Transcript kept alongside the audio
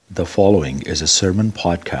The following is a sermon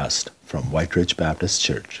podcast from White Ridge Baptist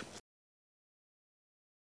Church.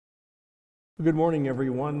 Good morning,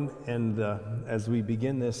 everyone. And as we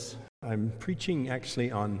begin this, I'm preaching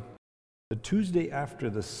actually on the Tuesday after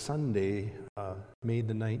the Sunday, May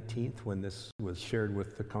the 19th, when this was shared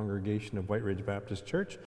with the congregation of White Ridge Baptist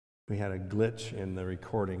Church. We had a glitch in the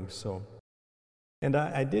recording. And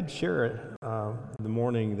I did share the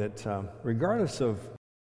morning that regardless of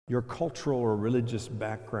your cultural or religious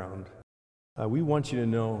background, we want you to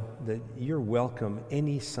know that you're welcome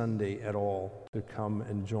any Sunday at all to come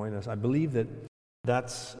and join us. I believe that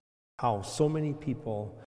that's how so many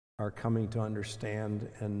people are coming to understand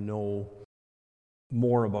and know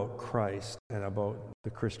more about Christ and about the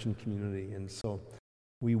Christian community. And so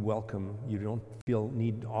we welcome you. Don't feel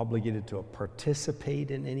obligated to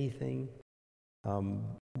participate in anything.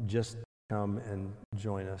 Just come and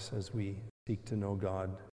join us as we seek to know God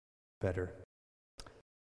better.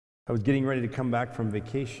 I was getting ready to come back from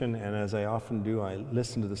vacation, and as I often do, I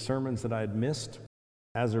listened to the sermons that I had missed.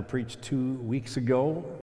 Azar preached 2 weeks ago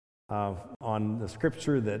on the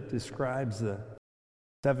scripture that describes the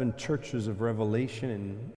 7 churches of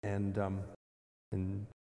Revelation and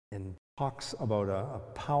talks about a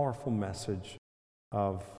powerful message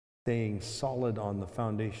of staying solid on the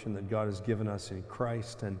foundation that God has given us in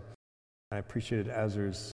Christ. And I appreciated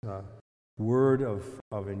Azar's word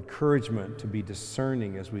of encouragement to be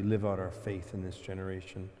discerning as we live out our faith in this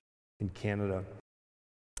generation in Canada.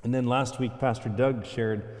 And then last week, Pastor Doug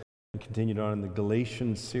shared and continued on in the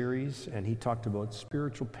Galatians series, and he talked about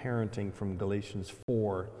spiritual parenting from Galatians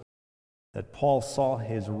 4, that Paul saw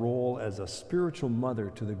his role as a spiritual mother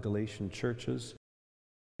to the Galatian churches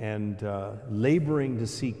and laboring to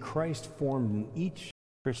see Christ formed in each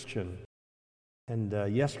Christian. And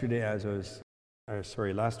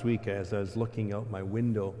last week, as I was looking out my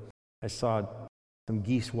window, I saw some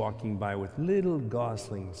geese walking by with little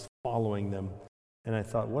goslings following them. And I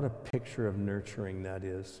thought, what a picture of nurturing that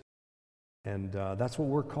is. And that's what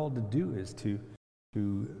we're called to do, is to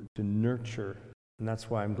nurture. And that's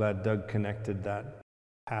why I'm glad Doug connected that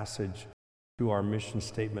passage to our mission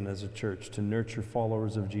statement as a church, to nurture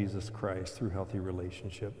followers of Jesus Christ through healthy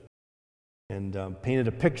relationship. And painted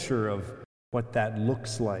a picture of what that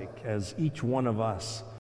looks like as each one of us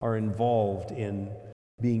are involved in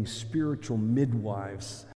being spiritual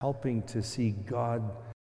midwives, helping to see God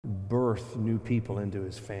birth new people into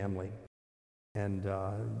his family. And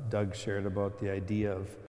Doug shared about the idea of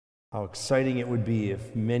how exciting it would be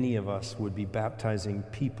if many of us would be baptizing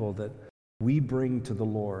people that we bring to the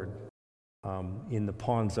Lord in the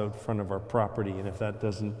ponds out front of our property. And if that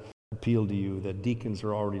doesn't appeal to you, that deacons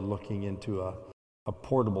are already looking into a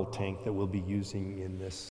portable tank that we'll be using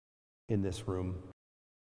in this room.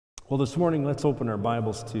 Well, this morning, let's open our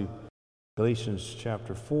Bibles to Galatians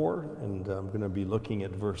chapter 4, and I'm going to be looking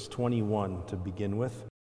at verse 21 to begin with,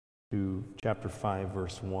 to chapter 5,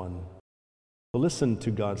 verse 1. So listen to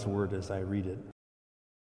God's word as I read it.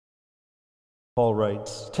 Paul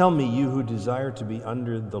writes, "Tell me, you who desire to be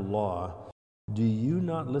under the law, do you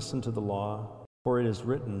not listen to the law? For it is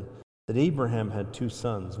written that Abraham had 2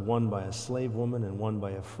 sons, one by a slave woman and one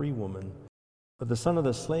by a free woman. But the son of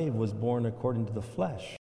the slave was born according to the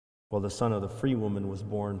flesh, while the son of the free woman was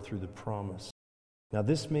born through the promise. Now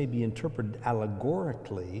this may be interpreted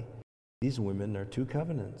allegorically. These women are 2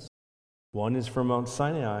 covenants. One is from Mount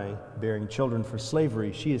Sinai, bearing children for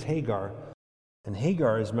slavery. She is Hagar. And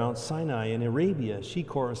Hagar is Mount Sinai in Arabia. She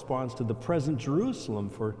corresponds to the present Jerusalem,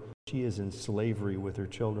 for she is in slavery with her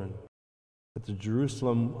children. But the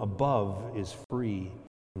Jerusalem above is free,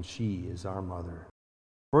 and she is our mother.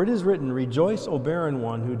 For it is written, 'Rejoice, O barren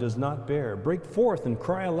one who does not bear. Break forth and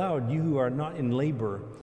cry aloud, you who are not in labor.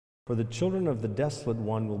 For the children of the desolate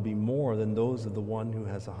one will be more than those of the one who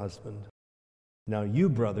has a husband.' Now you,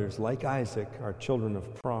 brothers, like Isaac, are children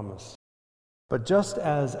of promise. But just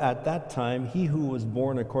as at that time he who was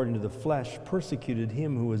born according to the flesh persecuted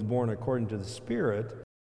him who was born according to the Spirit,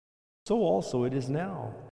 so also it is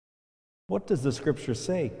now. What does the scripture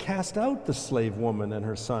say? 'Cast out the slave woman and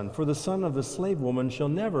her son, for the son of the slave woman shall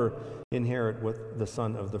never inherit with the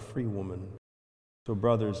son of the free woman.' So,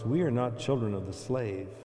 brothers, we are not children of the slave,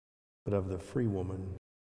 but of the free woman.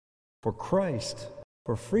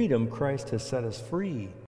 For freedom Christ has set us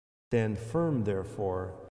free. Stand firm,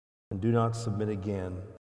 therefore, and do not submit again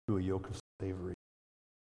to a yoke of slavery."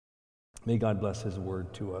 May God bless his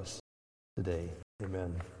word to us today.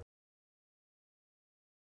 Amen.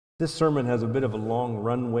 This sermon has a bit of a long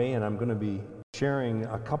runway, and I'm going to be sharing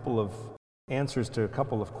a couple of answers to a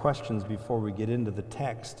couple of questions before we get into the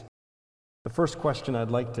text. The first question I'd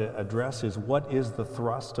like to address is, what is the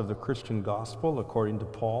thrust of the Christian gospel according to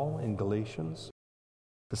Paul in Galatians?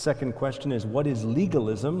 The second question is, what is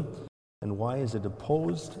legalism and why is it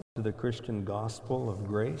opposed to the Christian gospel of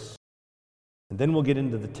grace? And then we'll get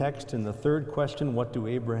into the text. In the third question, what do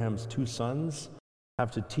Abraham's two sons have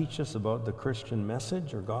to teach us about the Christian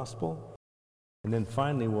message or gospel? And then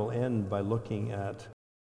finally, we'll end by looking at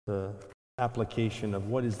the application of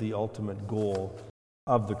what is the ultimate goal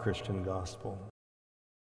of the Christian gospel.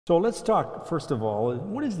 So let's talk, first of all,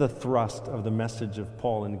 what is the thrust of the message of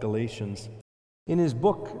Paul in Galatians? In his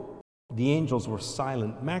book, The Angels Were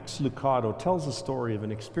Silent, Max Lucado tells the story of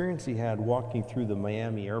an experience he had walking through the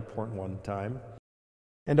Miami airport one time.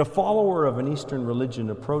 And a follower of an Eastern religion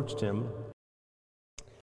approached him,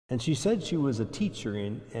 and she said she was a teacher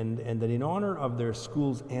and that in honor of their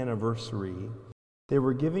school's anniversary, they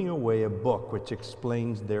were giving away a book which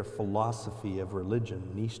explains their philosophy of religion,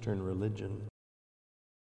 an Eastern religion.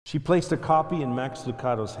 She placed a copy in Max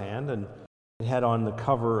Lucado's hand, and it had on the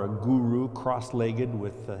cover a guru cross-legged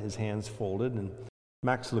with his hands folded, and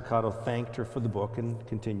Max Lucado thanked her for the book and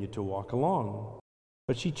continued to walk along.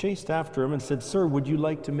 But she chased after him and said, "Sir, would you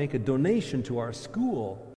like to make a donation to our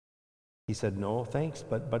school?" He said, "No, thanks,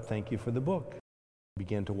 but thank you for the book." He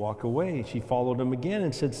began to walk away. She followed him again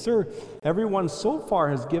and said, "Sir, everyone so far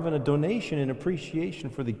has given a donation in appreciation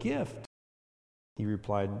for the gift." He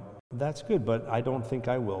replied, "That's good, but I don't think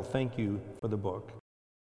I will. Thank you for the book."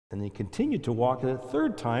 And he continued to walk a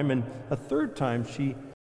third time, and a third time she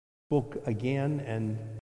spoke again and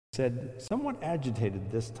said, somewhat agitated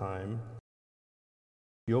this time,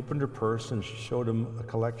 she opened her purse and she showed him a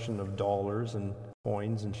collection of dollars and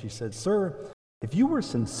coins, and she said, "Sir, if you were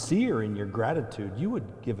sincere in your gratitude, you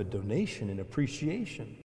would give a donation in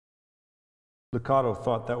appreciation." Lucado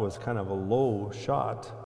thought that was kind of a low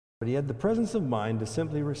shot, but he had the presence of mind to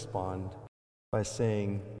simply respond by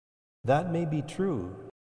saying, "That may be true,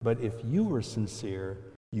 but if you were sincere,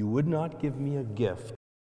 you would not give me a gift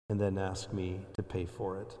and then ask me to pay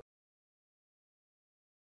for it.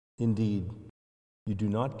 Indeed, you do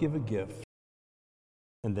not give a gift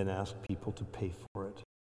and then ask people to pay for it."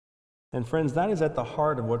 And friends, that is at the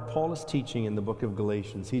heart of what Paul is teaching in the book of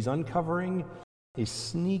Galatians. He's uncovering a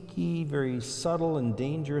sneaky, very subtle and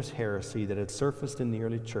dangerous heresy that had surfaced in the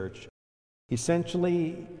early church.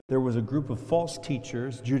 Essentially, there was a group of false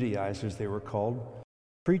teachers, Judaizers they were called,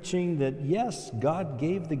 preaching that, yes, God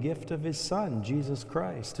gave the gift of his Son, Jesus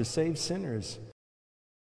Christ, to save sinners.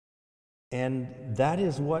 And that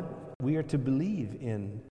is what we are to believe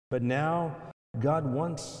in. But now God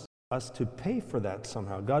wants us to pay for that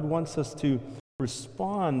somehow. God wants us to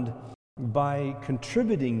respond by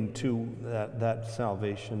contributing to that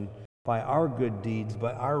salvation, by our good deeds,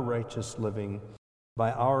 by our righteous living,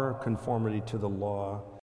 by our conformity to the law,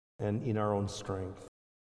 and in our own strength.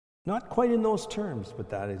 Not quite in those terms, but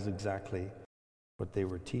that is exactly what they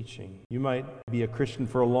were teaching. You might be a Christian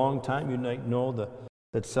for a long time. You might know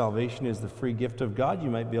that salvation is the free gift of God. You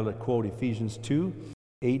might be able to quote Ephesians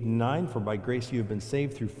 2:8-9, "For by grace you have been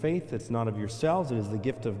saved through faith. It's not of yourselves. It is the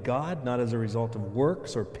gift of God, not as a result of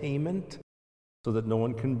works or payment, so that no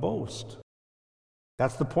one can boast."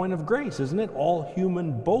 That's the point of grace, isn't it? All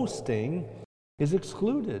human boasting is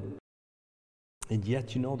excluded. And yet,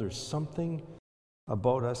 there's something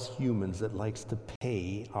about us humans that likes to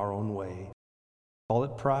pay our own way. Call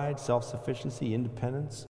it pride, self-sufficiency,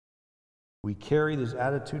 independence. We carry this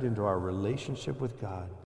attitude into our relationship with God.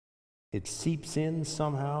 It seeps in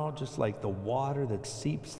somehow, just like the water that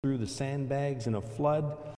seeps through the sandbags in a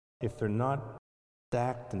flood, if they're not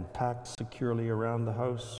stacked and packed securely around the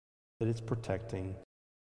house that it's protecting.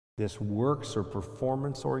 This works or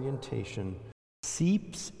performance orientation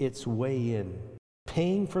seeps its way in.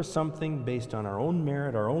 Paying for something based on our own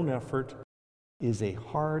merit, our own effort, is a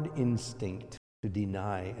hard instinct to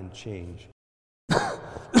deny and change.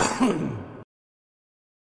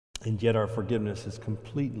 And yet our forgiveness is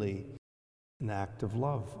completely an act of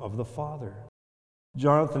love of the Father.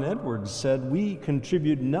 Jonathan Edwards said, "We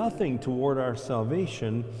contribute nothing toward our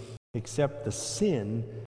salvation except the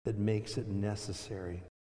sin that makes it necessary."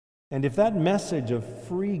 And if that message of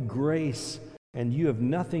free grace and you have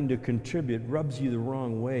nothing to contribute rubs you the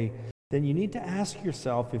wrong way, then you need to ask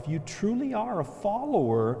yourself if you truly are a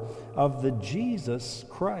follower of the Jesus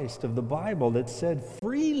Christ of the Bible that said,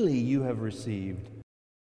 "Freely you have received,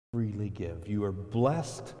 freely give." You are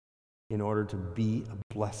blessed in order to be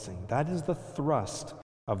a blessing. That is the thrust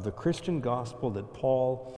of the Christian gospel that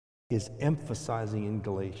Paul is emphasizing in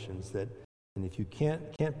Galatians. And if you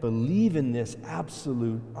can't believe in this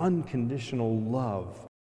absolute, unconditional love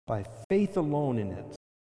by faith alone in it,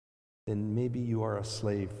 then maybe you are a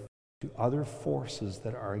slave to other forces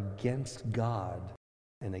that are against God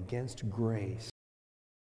and against grace.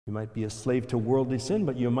 You might be a slave to worldly sin,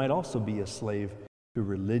 but you might also be a slave to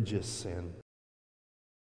religious sin.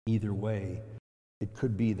 Either way, it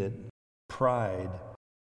could be that pride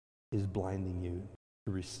is blinding you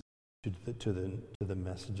to the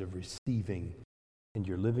message of receiving, and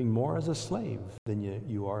you're living more as a slave than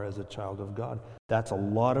you are as a child of God. That's a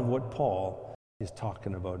lot of what Paul is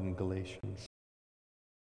talking about in Galatians.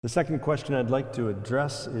 The second question I'd like to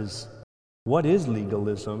address is, what is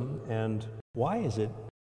legalism, and why is it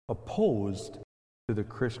opposed to the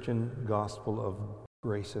Christian gospel of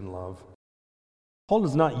grace and love? Paul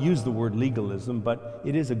does not use the word legalism, but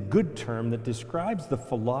it is a good term that describes the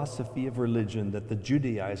philosophy of religion that the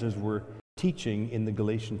Judaizers were teaching in the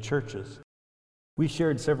Galatian churches. We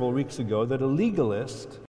shared several weeks ago that a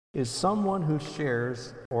legalist is someone who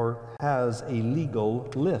shares or has a legal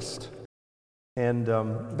list. And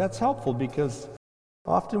that's helpful because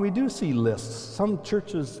often we do see lists. Some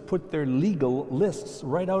churches put their legal lists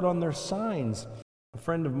right out on their signs. A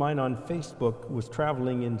friend of mine on Facebook was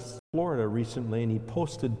traveling in Florida recently, and he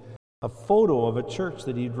posted a photo of a church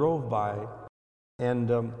that he drove by,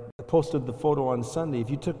 and posted the photo on Sunday. If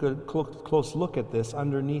you took a close look at this,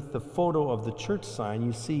 underneath the photo of the church sign,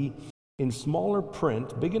 you see in smaller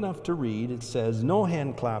print, big enough to read, it says, "No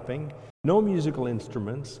hand clapping, no musical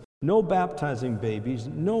instruments, no baptizing babies,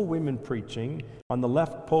 no women preaching." On the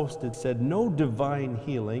left post it said, "No divine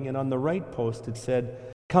healing," and on the right post it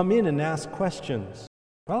said, "Come in and ask questions."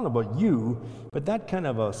 I don't know about you, but that kind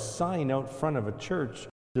of a sign out front of a church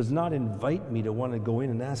does not invite me to want to go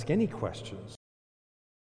in and ask any questions.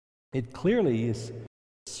 It clearly is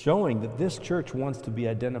showing that this church wants to be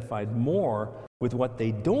identified more with what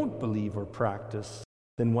they don't believe or practice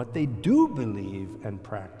than what they do believe and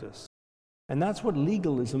practice. And that's what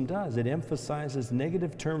legalism does. It emphasizes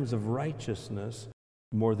negative terms of righteousness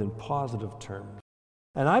more than positive terms.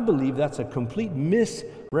 And I believe that's a complete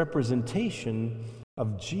misrepresentation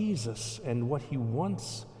of Jesus and what he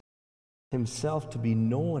wants himself to be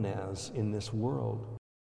known as in this world.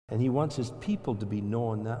 And he wants his people to be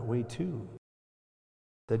known that way too.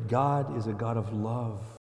 That God is a God of love,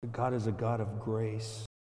 that God is a God of grace.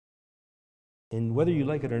 And whether you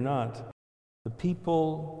like it or not, the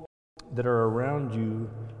people that are around you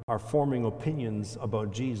are forming opinions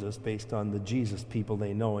about Jesus based on the Jesus people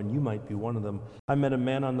they know, and you might be one of them. I met a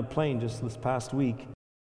man on the plane just this past week,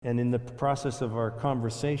 and in the process of our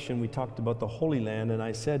conversation, we talked about the Holy Land, and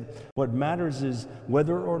I said, what matters is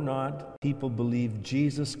whether or not people believe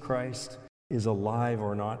Jesus Christ is alive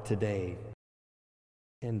or not today.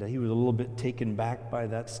 And he was a little bit taken back by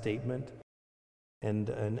that statement, and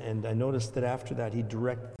I noticed that after that, he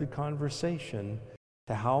directed the conversation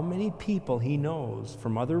to how many people he knows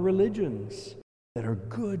from other religions that are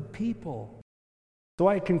good people. So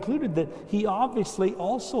I concluded that he obviously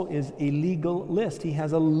also is a legalist. He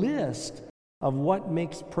has a list of what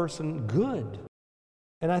makes a person good.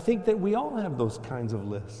 And I think that we all have those kinds of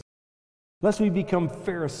lists. Lest we become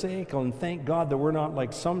pharisaical, and thank God that we're not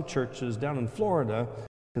like some churches down in Florida,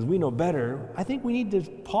 because we know better. I think we need to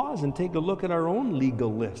pause and take a look at our own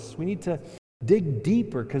legal lists. We need to dig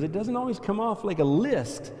deeper, because it doesn't always come off like a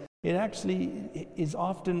list. It actually is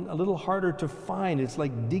often a little harder to find. It's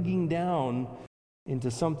like digging down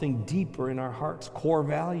into something deeper in our heart's core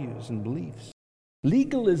values and beliefs.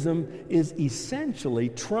 Legalism is essentially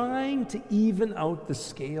trying to even out the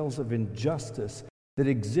scales of injustice that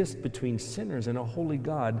exist between sinners and a holy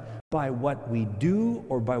God by what we do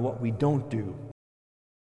or by what we don't do.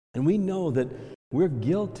 And we know that we're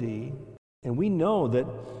guilty, and we know that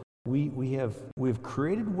we've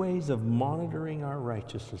created ways of monitoring our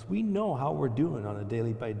righteousness. We know how we're doing on a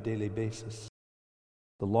daily by daily basis.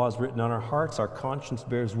 The law is written on our hearts, our conscience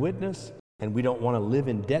bears witness, and we don't want to live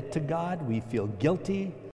in debt to God. We feel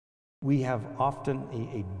guilty. We have often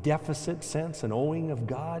a deficit sense, an owing of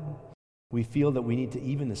God. We feel that we need to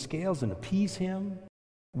even the scales and appease him.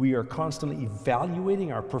 We are constantly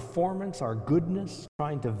evaluating our performance, our goodness,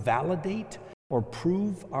 trying to validate or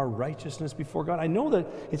prove our righteousness before God. I know that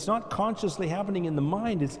it's not consciously happening in the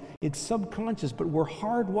mind, it's subconscious, but we're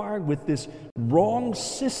hardwired with this wrong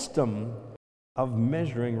system of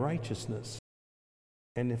measuring righteousness.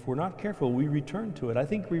 And if we're not careful, we return to it. I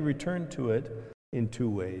think we return to it in two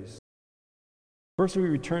ways. First, we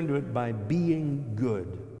return to it by being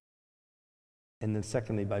good. And then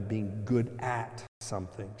secondly, by being good at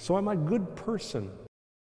something. So am I a good person?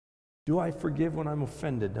 Do I forgive when I'm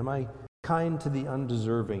offended? Am I kind to the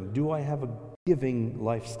undeserving? Do I have a giving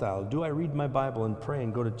lifestyle? Do I read my Bible and pray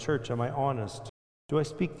and go to church? Am I honest? Do I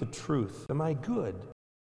speak the truth? Am I good?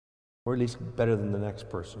 Or at least better than the next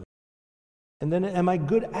person? And then, am I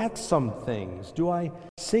good at some things? Do I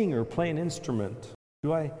sing or play an instrument?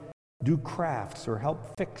 Do I do crafts or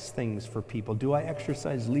help fix things for people? Do I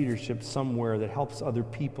exercise leadership somewhere that helps other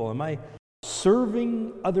people? Am I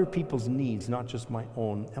serving other people's needs, not just my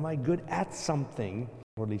own? Am I good at something,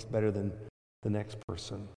 or at least better than the next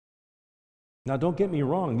person? Now, don't get me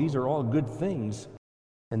wrong, these are all good things,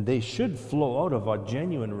 and they should flow out of a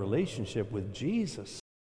genuine relationship with Jesus.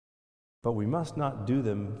 But we must not do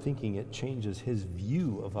them thinking it changes his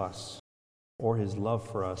view of us or his love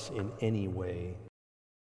for us in any way.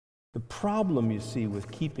 The problem, you see,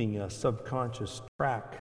 with keeping a subconscious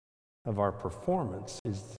track of our performance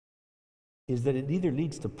is that it either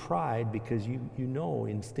leads to pride because you know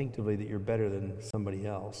instinctively that you're better than somebody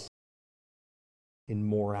else in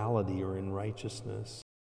morality or in righteousness,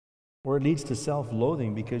 or it leads to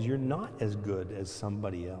self-loathing because you're not as good as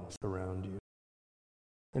somebody else around you.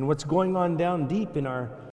 And what's going on down deep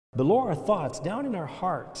below our thoughts, down in our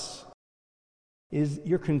hearts, is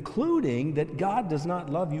you're concluding that God does not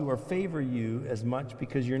love you or favor you as much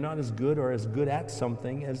because you're not as good or as good at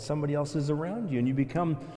something as somebody else is around you. And you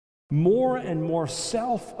become more and more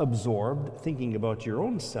self-absorbed, thinking about your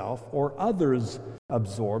own self, or others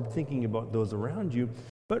absorbed, thinking about those around you.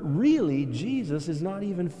 But really, Jesus is not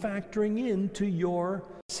even factoring into your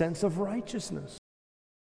sense of righteousness,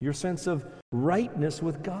 your sense of rightness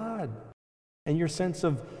with God, and your sense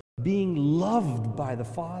of being loved by the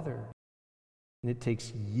Father. And it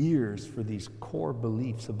takes years for these core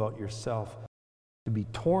beliefs about yourself to be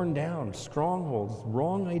torn down, strongholds,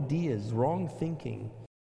 wrong ideas, wrong thinking,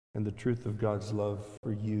 and the truth of God's love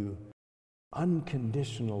for you,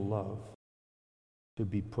 unconditional love, to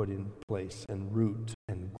be put in place and root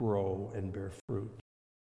and grow and bear fruit.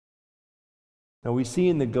 Now we see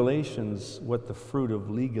in the Galatians what the fruit of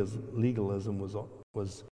legalism was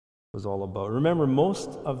all about. Remember, most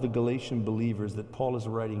of the Galatian believers that Paul is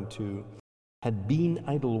writing to had been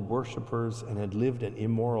idol worshippers and had lived an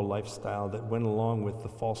immoral lifestyle that went along with the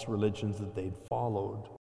false religions that they'd followed.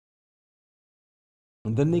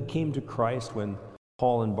 And then they came to Christ when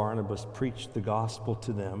Paul and Barnabas preached the gospel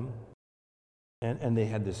to them, and they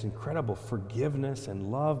had this incredible forgiveness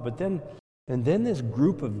and love. But then this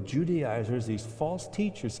group of Judaizers, these false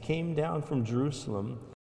teachers, came down from Jerusalem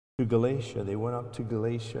to Galatia. They went up to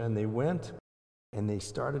Galatia, and they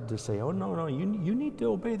started to say, oh, no, you need to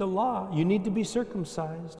obey the law. You need to be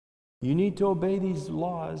circumcised. You need to obey these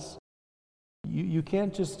laws. You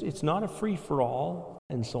can't just, it's not a free-for-all,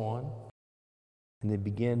 and so on. And they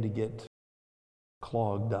began to get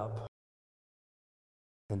clogged up.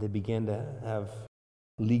 And they began to have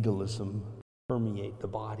legalism permeate the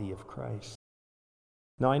body of Christ.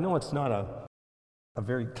 Now, I know it's not a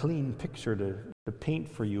very clean picture to paint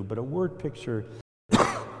for you, but a word picture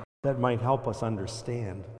that might help us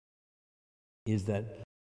understand is that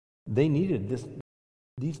they needed this.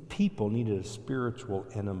 These people needed a spiritual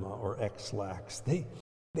enema or ex-lax. They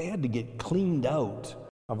had to get cleaned out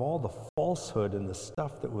of all the falsehood and the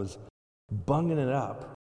stuff that was bunging it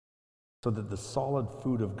up, so that the solid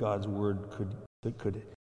food of God's word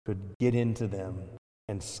could get into them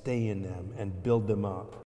and stay in them and build them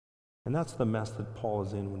up. And that's the mess that Paul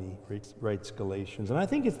is in when he writes Galatians. And I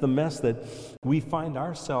think it's the mess that we find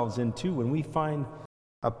ourselves in too, when we find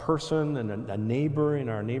a person and a neighbor in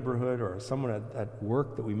our neighborhood or someone at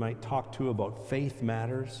work that we might talk to about faith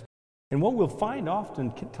matters. And what we'll find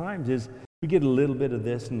oftentimes is we get a little bit of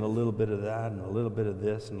this and a little bit of that and a little bit of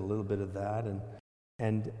this and a little bit of that.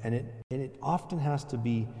 And it often has to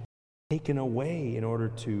be taken away in order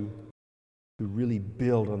to really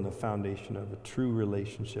build on the foundation of a true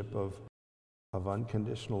relationship of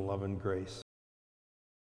unconditional love and grace.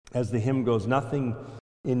 As the hymn goes, nothing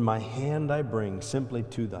in my hand I bring, simply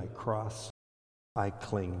to thy cross I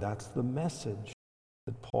cling. That's the message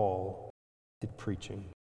that Paul is preaching.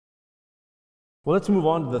 Well, let's move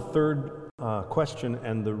on to the third question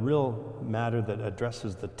and the real matter that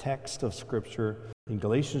addresses the text of Scripture in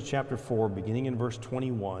Galatians chapter 4, beginning in verse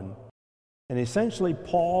 21. And essentially,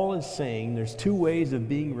 Paul is saying there's two ways of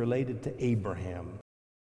being related to Abraham.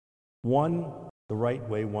 One the right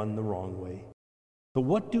way, one the wrong way. So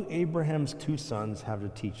what do Abraham's two sons have to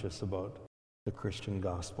teach us about the Christian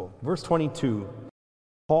gospel? Verse 22,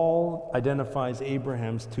 Paul identifies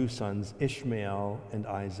Abraham's two sons, Ishmael and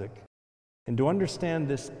Isaac. And to understand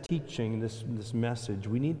this teaching, this message,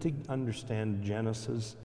 we need to understand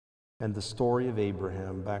Genesis and the story of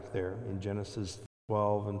Abraham back there in Genesis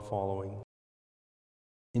 12 and following.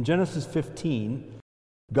 In Genesis 15,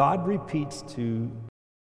 God repeats to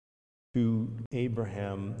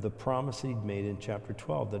Abraham the promise he'd made in chapter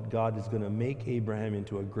 12, that God is going to make Abraham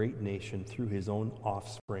into a great nation through his own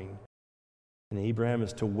offspring. And Abraham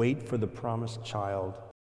is to wait for the promised child.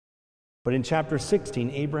 But in chapter 16,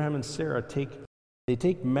 Abraham and Sarah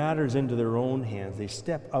take matters into their own hands. They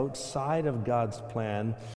step outside of God's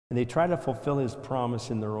plan, and they try to fulfill his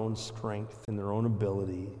promise in their own strength, in their own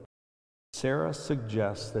ability. Sarah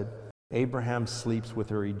suggests that Abraham sleeps with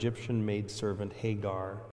her Egyptian maidservant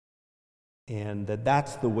Hagar, and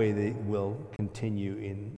that's the way they will continue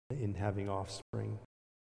in having offspring.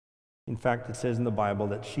 In fact, it says in the Bible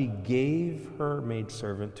that she gave her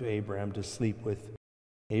maidservant to Abraham to sleep with.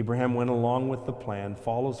 Abraham went along with the plan,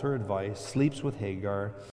 follows her advice, sleeps with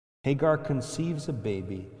Hagar. Hagar conceives a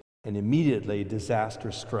baby, and immediately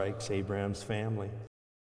disaster strikes Abraham's family.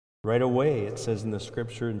 Right away, it says in the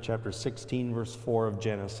scripture in chapter 16, verse 4 of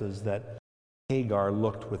Genesis, that Hagar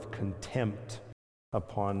looked with contempt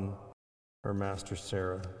upon her master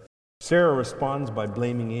Sarah. Sarah responds by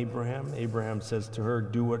blaming Abraham. Abraham says to her,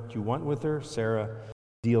 "Do what you want with her." Sarah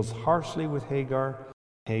deals harshly with Hagar.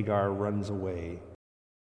 Hagar runs away.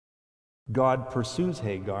 God pursues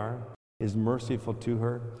Hagar, is merciful to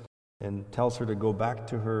her, and tells her to go back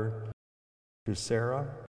to Sarah.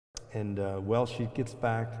 And while she gets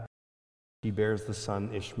back, she bears the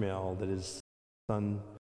son Ishmael, that is son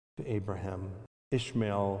to Abraham.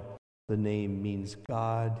 Ishmael, the name, means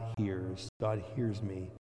God hears. God hears me.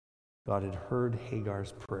 God had heard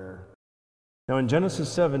Hagar's prayer. Now in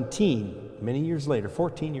Genesis 17, many years later,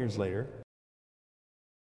 14 years later,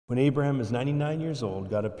 when Abraham is 99 years old,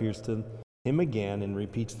 God appears to him again and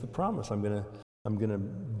repeats the promise. I'm going to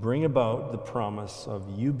bring about the promise of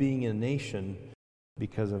you being a nation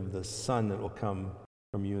because of the son that will come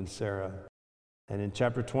from you and Sarah. And in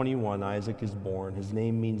chapter 21, Isaac is born. His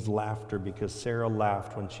name means laughter because Sarah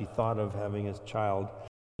laughed when she thought of having a child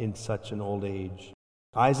in such an old age.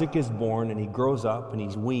 Isaac is born and he grows up and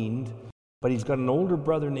he's weaned, but he's got an older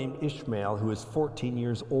brother named Ishmael who is 14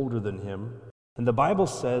 years older than him. And the Bible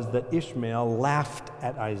says that Ishmael laughed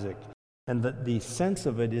at Isaac, and that the sense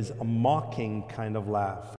of it is a mocking kind of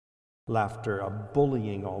laughter, a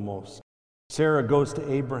bullying almost. Sarah goes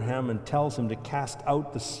to Abraham and tells him to cast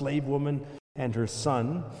out the slave woman and her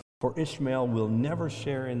son, for Ishmael will never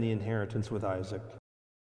share in the inheritance with Isaac.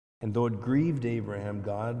 And though it grieved Abraham,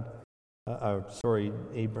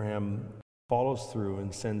 Abraham follows through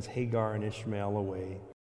and sends Hagar and Ishmael away.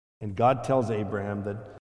 And God tells Abraham that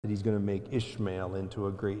he's going to make Ishmael into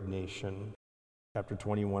a great nation. Chapter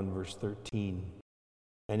 21, verse 13.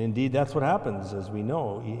 And indeed, that's what happens. As we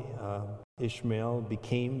know, Ishmael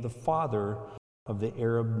became the father of the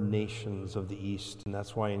Arab nations of the East. And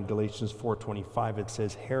that's why in Galatians 4:25 it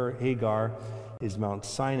says, Hagar is Mount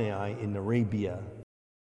Sinai in Arabia.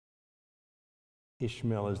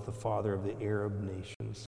 Ishmael is the father of the Arab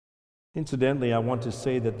nations. Incidentally, I want to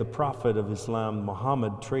say that the prophet of Islam,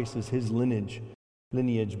 Muhammad, traces his lineage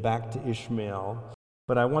back to Ishmael.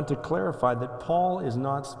 But I want to clarify that Paul is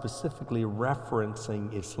not specifically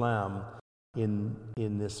referencing Islam in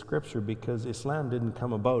this scripture because Islam didn't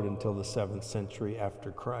come about until the 7th century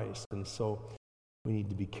after Christ. And so we need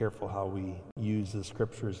to be careful how we use the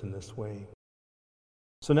scriptures in this way.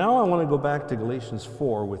 So now I want to go back to Galatians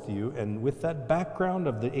 4 with you, and with that background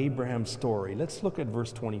of the Abraham story, let's look at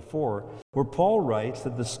verse 24, where Paul writes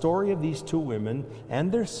that the story of these two women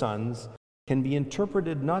and their sons can be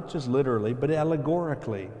interpreted not just literally, but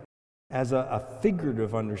allegorically, as a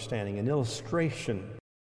figurative understanding, an illustration.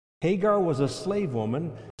 Hagar was a slave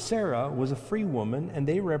woman, Sarah was a free woman, and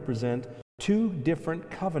they represent two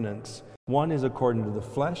different covenants. One is according to the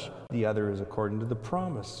flesh, the other is according to the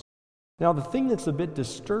promise. Now, the thing that's a bit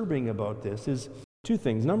disturbing about this is two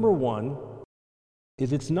things. Number one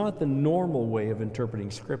is it's not the normal way of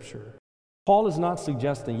interpreting Scripture. Paul is not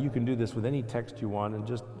suggesting you can do this with any text you want and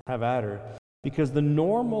just have at her, because the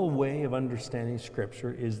normal way of understanding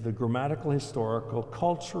Scripture is the grammatical, historical,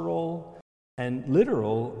 cultural, and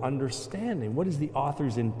literal understanding. What is the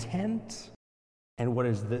author's intent? And what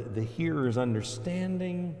is the hearer's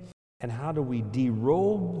understanding? And how do we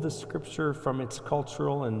derobe the Scripture from its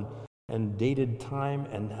cultural and dated time?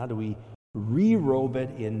 And how do we re-robe it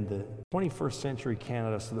in the 21st century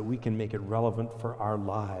Canada so that we can make it relevant for our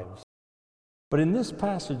lives? But in this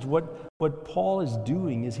passage, what Paul is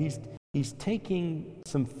doing is he's taking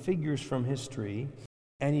some figures from history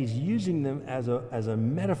and he's using them as a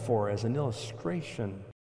metaphor, as an illustration.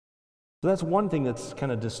 So that's one thing that's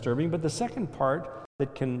kind of disturbing. But the second part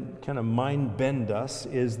that can kind of mind bend us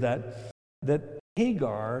is that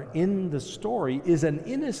Hagar in the story is an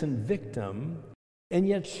innocent victim, and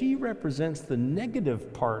yet she represents the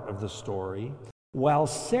negative part of the story, while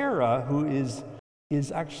Sarah, who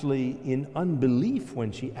is actually in unbelief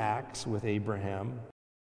when she acts with Abraham,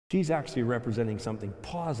 She's actually representing something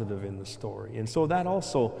positive in the story. And so that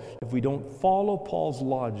also, if we don't follow Paul's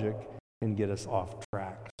logic, can get us off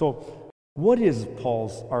track. So what is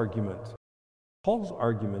Paul's argument? Paul's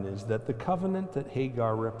argument is that the covenant that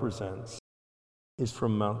Hagar represents is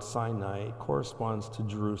from Mount Sinai. It corresponds to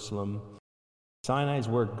Jerusalem. Sinai is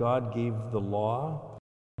where God gave the law.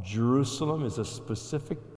 Jerusalem is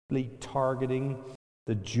specifically targeting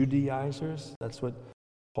the Judaizers. That's what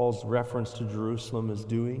Paul's reference to Jerusalem is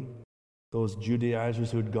doing. Those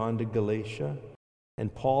Judaizers who had gone to Galatia.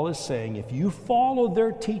 And Paul is saying, if you follow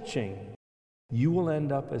their teaching, you will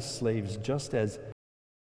end up as slaves, just as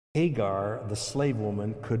Hagar, the slave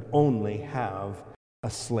woman, could only have a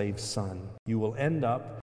slave son. You will end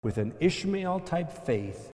up with an Ishmael-type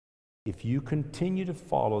faith if you continue to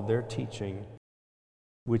follow their teaching,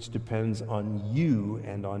 which depends on you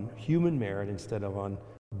and on human merit instead of on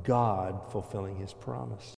God fulfilling his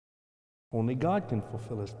promise. Only God can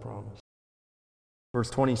fulfill his promise. Verse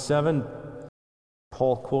 27,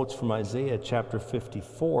 Paul quotes from Isaiah chapter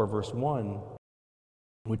 54, verse 1,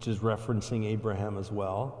 which is referencing Abraham as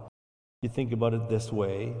well. You think about it this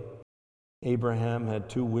way. Abraham had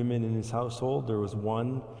two women in his household. There was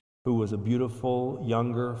one who was a beautiful,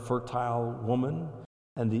 younger, fertile woman,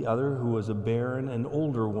 and the other who was a barren and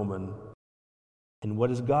older woman. And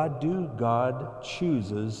what does God do? God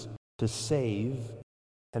chooses to save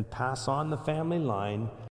and pass on the family line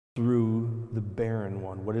through the barren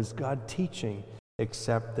one. What is God teaching?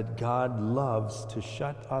 Except that God loves to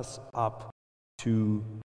shut us up to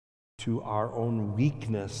our own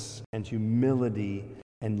weakness and humility,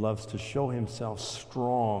 and loves to show himself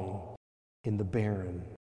strong in the barren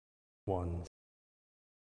ones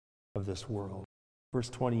of this world. Verse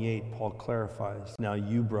 28, Paul clarifies, now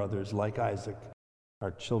you, brothers, like Isaac, are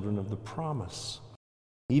children of the promise.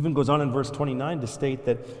 He even goes on in verse 29 to state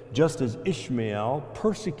that just as Ishmael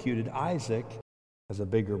persecuted Isaac as a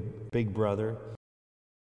big brother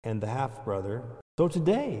and the half-brother, so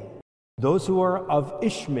today, those who are of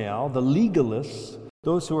Ishmael, the legalists,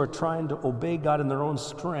 those who are trying to obey God in their own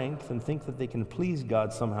strength and think that they can please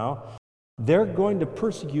God somehow, they're going to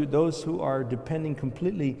persecute those who are depending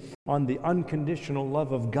completely on the unconditional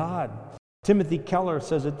love of God. Timothy Keller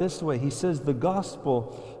says it this way. He says, the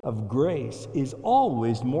gospel of grace is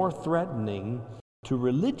always more threatening to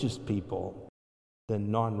religious people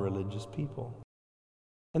than non-religious people.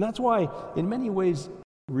 And that's why, in many ways,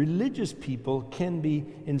 religious people can be,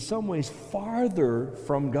 in some ways, farther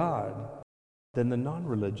from God than the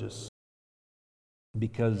non-religious,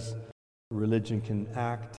 because religion can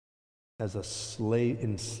act as a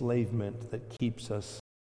enslavement that keeps us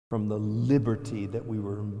from the liberty that we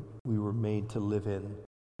were made to live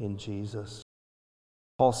in Jesus.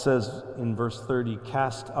 Paul says in verse 30,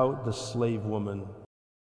 cast out the slave woman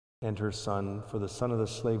and her son, for the son of the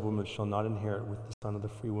slave woman shall not inherit with the son of the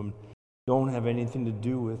free woman. Don't have anything to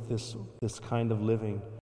do with this kind of living.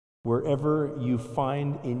 Wherever you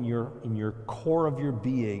find in your core of your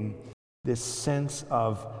being this sense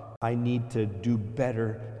of, I need to do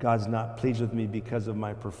better, God's not pleased with me because of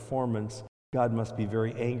my performance, God must be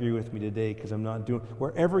very angry with me today because I'm not doing.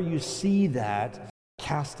 Wherever you see that,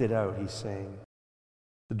 cast it out, he's saying.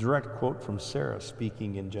 The direct quote from Sarah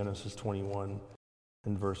speaking in Genesis 21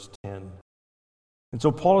 and verse 10. And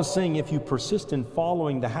so Paul is saying, if you persist in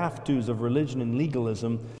following the have-tos of religion and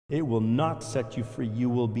legalism, it will not set you free. You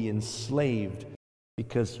will be enslaved,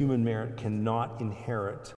 because human merit cannot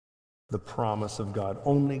inherit the promise of God.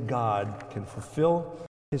 Only God can fulfill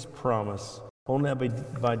his promise. Only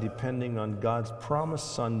by depending on God's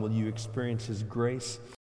promised Son will you experience his grace,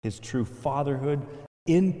 his true fatherhood,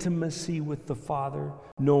 intimacy with the Father.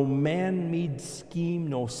 No man-made scheme,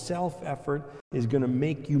 no self-effort is going to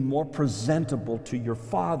make you more presentable to your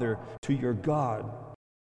Father, to your God.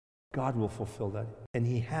 God will fulfill that, and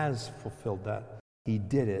he has fulfilled that. He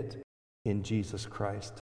did it in Jesus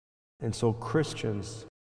Christ. And so Christians,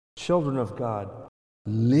 children of God,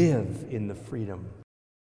 live in the freedom.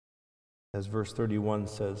 As verse 31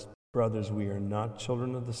 says, brothers, we are not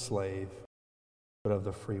children of the slave, but of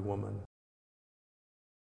the free woman.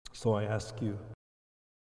 So I ask you,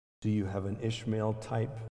 do you have an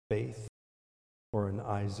Ishmael-type faith or an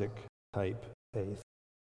Isaac-type faith?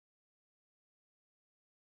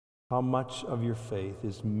 How much of your faith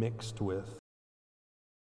is mixed with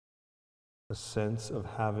a sense of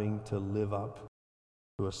having to live up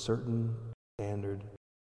to a certain standard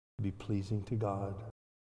to be pleasing to God?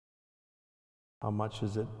 How much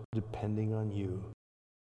is it depending on you?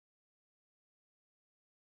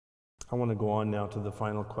 I want to go on now to the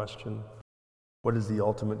final question. What is the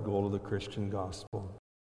ultimate goal of the Christian gospel?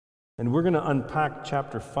 And we're going to unpack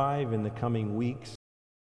chapter 5 in the coming weeks.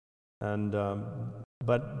 And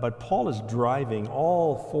but Paul is driving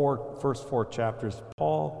first four chapters.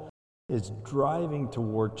 Paul is driving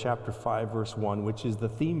toward chapter 5, verse 1, which is the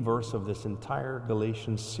theme verse of this entire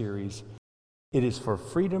Galatians series. It is for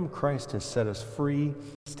freedom Christ has set us free.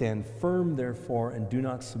 Stand firm, therefore, and do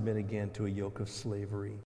not submit again to a yoke of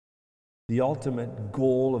slavery. The ultimate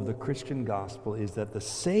goal of the Christian gospel is that the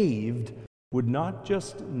saved would not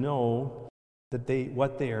just know that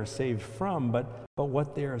what they are saved from, but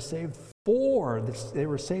what they are saved for. They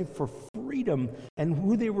were saved for freedom. And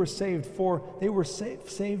who they were saved for? They were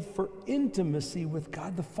saved for intimacy with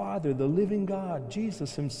God the Father, the living God,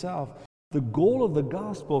 Jesus himself. The goal of the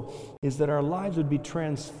gospel is that our lives would be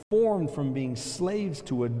transformed from being slaves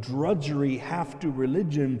to a drudgery, have-to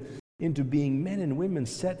religion into being men and women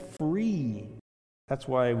set free. That's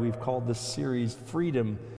why we've called this series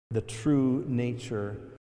Freedom, the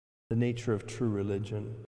nature of true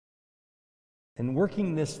religion. And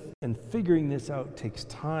working this and figuring this out takes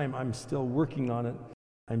time. I'm still working on it.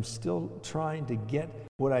 I'm still trying to get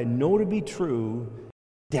what I know to be true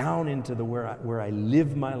down into where I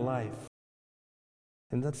live my life.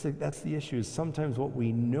 And that's the issue. Is sometimes what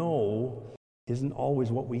we know isn't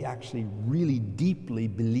always what we actually really deeply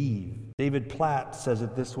believe. David Platt says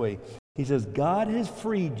it this way. He says, God has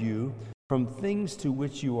freed you from things to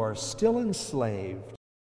which you are still enslaved,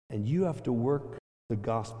 and you have to work the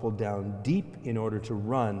gospel down deep in order to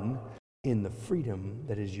run in the freedom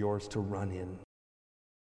that is yours to run in.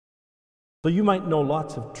 So you might know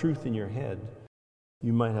lots of truth in your head.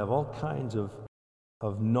 You might have all kinds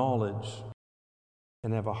of knowledge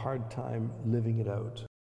and have a hard time living it out.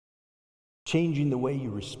 Changing the way you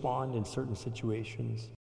respond in certain situations.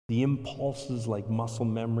 The impulses like muscle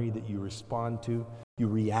memory that you respond to. You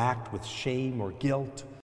react with shame or guilt,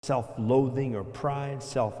 self-loathing or pride,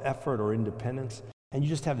 self-effort or independence. And you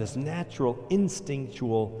just have this natural,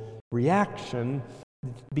 instinctual reaction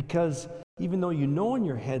because even though you know in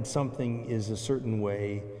your head something is a certain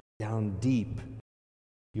way, down deep,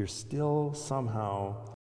 you're still somehow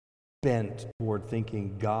bent toward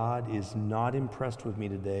thinking God is not impressed with me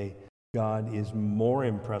today. God is more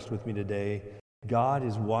impressed with me today. God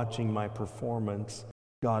is watching my performance.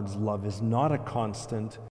 God's love is not a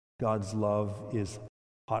constant. God's love is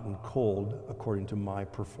hot and cold according to my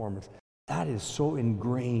performance. That is so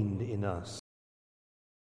ingrained in us.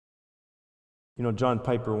 You know, John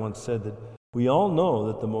Piper once said that we all know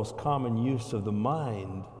that the most common use of the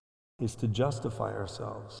mind is to justify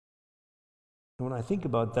ourselves. And when I think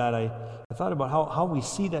about that, I thought about how we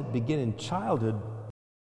see that begin in childhood.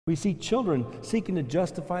 We see children seeking to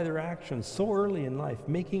justify their actions so early in life,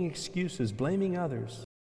 making excuses, blaming others.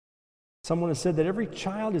 Someone has said that every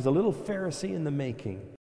child is a little Pharisee in the making.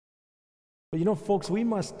 But you know, folks, we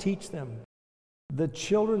must teach them. The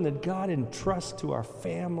children that God entrusts to our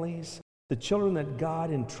families, the children that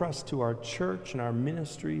God entrusts to our church and our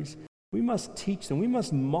ministries, we must teach them. We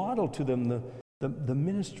must model to them the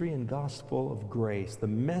ministry and gospel of grace, the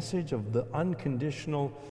message of the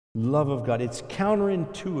unconditional love of God. It's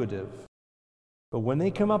counterintuitive. But when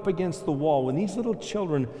they come up against the wall, when these little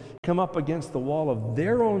children come up against the wall of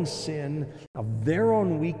their own sin, of their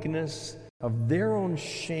own weakness, of their own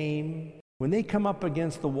shame, when they come up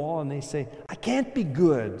against the wall and they say, I can't be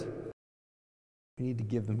good, we need to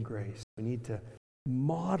give them grace. We need to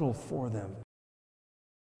model for them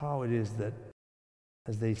how it is that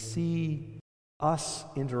as they see us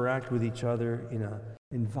interact with each other in an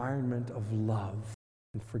environment of love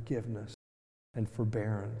and forgiveness and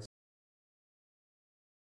forbearance,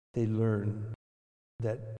 they learn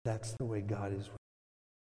that that's the way God is.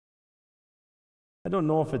 I don't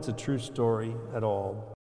know if it's a true story at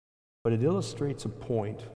all, but it illustrates a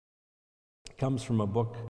point. It comes from a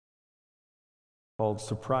book called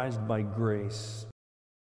Surprised by Grace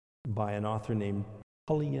by an author named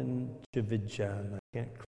Tullian Tchividjian. I can't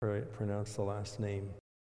pronounce the last name.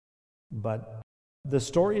 But the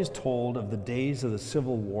story is told of the days of the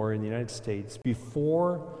Civil War in the United States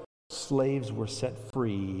before slaves were set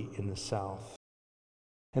free in the South.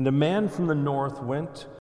 And a man from the North went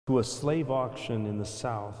to a slave auction in the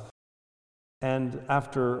South. And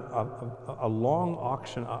after a long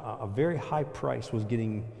auction, a very high price was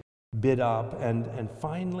getting bid up. And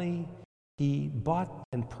finally, he bought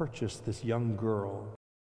and purchased this young girl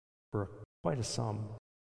for quite a sum.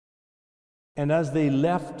 And as they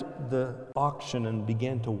left the auction and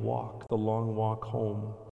began to walk the long walk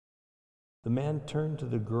home, the man turned to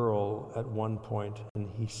the girl at one point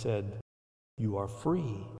and he said, "You are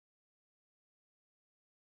free."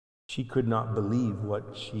 She could not believe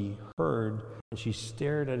what she heard, and she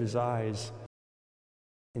stared at his eyes.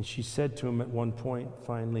 And she said to him at one point,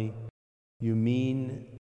 finally, "You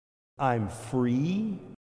mean I'm free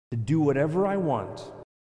to do whatever I want.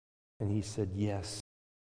 And he said, yes,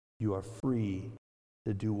 you are free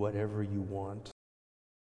to do whatever you want.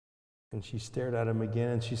 And she stared at him again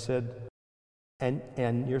and she said,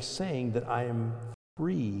 and you're saying that I am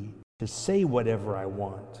free to say whatever I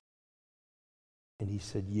want. And he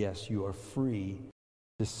said, yes, you are free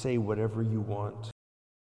to say whatever you want.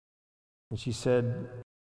 And she said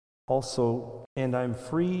also, and I'm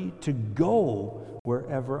free to go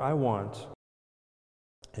wherever I want.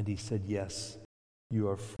 And he said, yes, you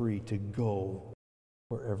are free to go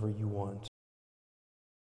wherever you want.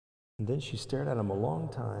 And then she stared at him a long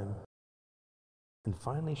time. And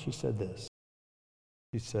finally she said this.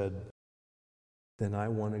 She said, then I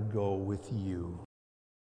want to go with you.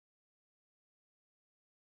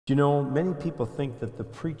 You know, many people think that the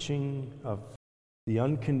preaching of the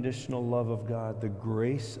unconditional love of God, the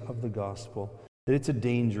grace of the gospel, that it's a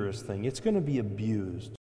dangerous thing. It's going to be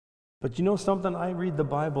abused. But you know something? I read the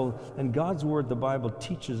Bible, and God's Word, the Bible,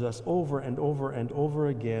 teaches us over and over and over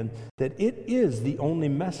again that it is the only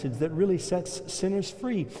message that really sets sinners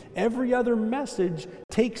free. Every other message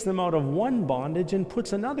takes them out of one bondage and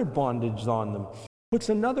puts another bondage on them, puts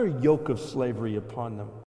another yoke of slavery upon them.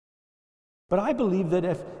 But I believe that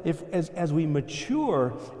as we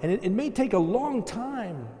mature, and it may take a long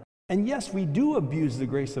time, and yes, we do abuse the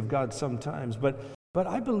grace of God sometimes, but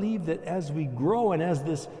I believe that as we grow and as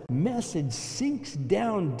this message sinks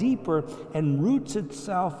down deeper and roots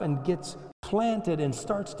itself and gets planted and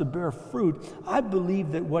starts to bear fruit, I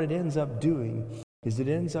believe that what it ends up doing is it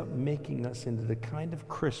ends up making us into the kind of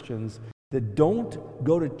Christians that don't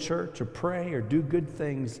go to church or pray or do good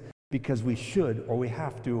things because we should or we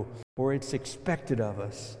have to or it's expected of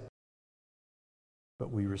us. But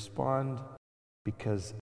we respond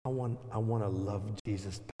because I want to love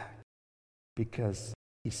Jesus back because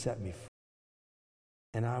he set me free.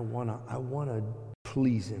 And I want to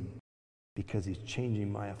please him because he's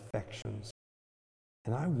changing my affections.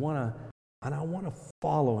 And I want to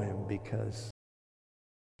follow him because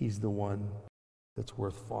he's the one that's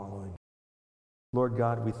worth following. Lord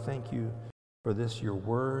God, we thank you for this, your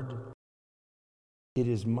word. It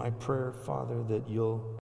is my prayer, Father, that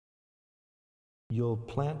you'll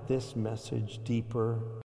plant this message deeper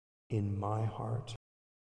in my heart,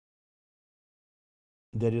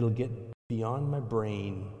 that it'll get beyond my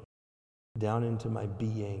brain, down into my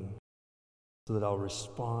being, so that I'll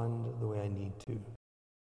respond the way I need to.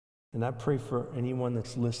 And I pray for anyone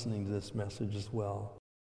that's listening to this message as well,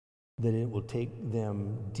 that it will take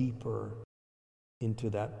them deeper into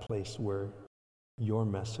that place where your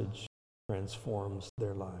message transforms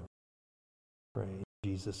their lives. Pray in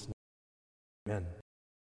Jesus' name. Amen.